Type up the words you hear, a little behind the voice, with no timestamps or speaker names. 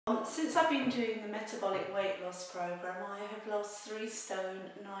Since I've been doing the metabolic weight loss programme, I have lost 3 stone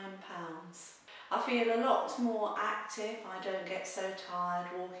 9 pounds. I feel a lot more active, I don't get so tired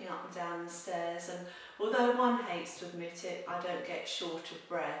walking up and down the stairs, and although one hates to admit it, I don't get short of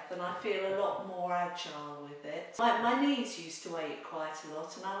breath, and I feel a lot more agile with it. My knees used to ache quite a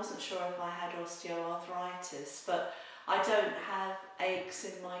lot, and I wasn't sure if I had osteoarthritis, but I don't have aches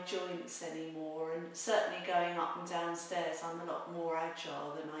in my joints anymore, and certainly going up and downstairs I'm a lot more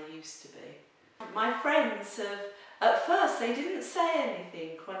agile than I used to be. My friends have, at first they didn't say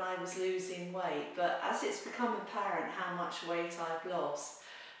anything when I was losing weight, but as it's become apparent how much weight I've lost,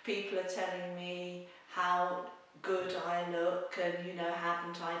 people are telling me how good I look and, you know,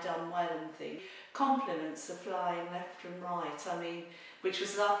 haven't I done well and things. Compliments are flying left and right, I mean, which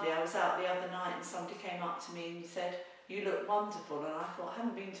was lovely. I was out the other night and somebody came up to me and said, "You look wonderful," and I thought, I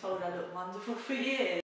haven't been told I look wonderful for years.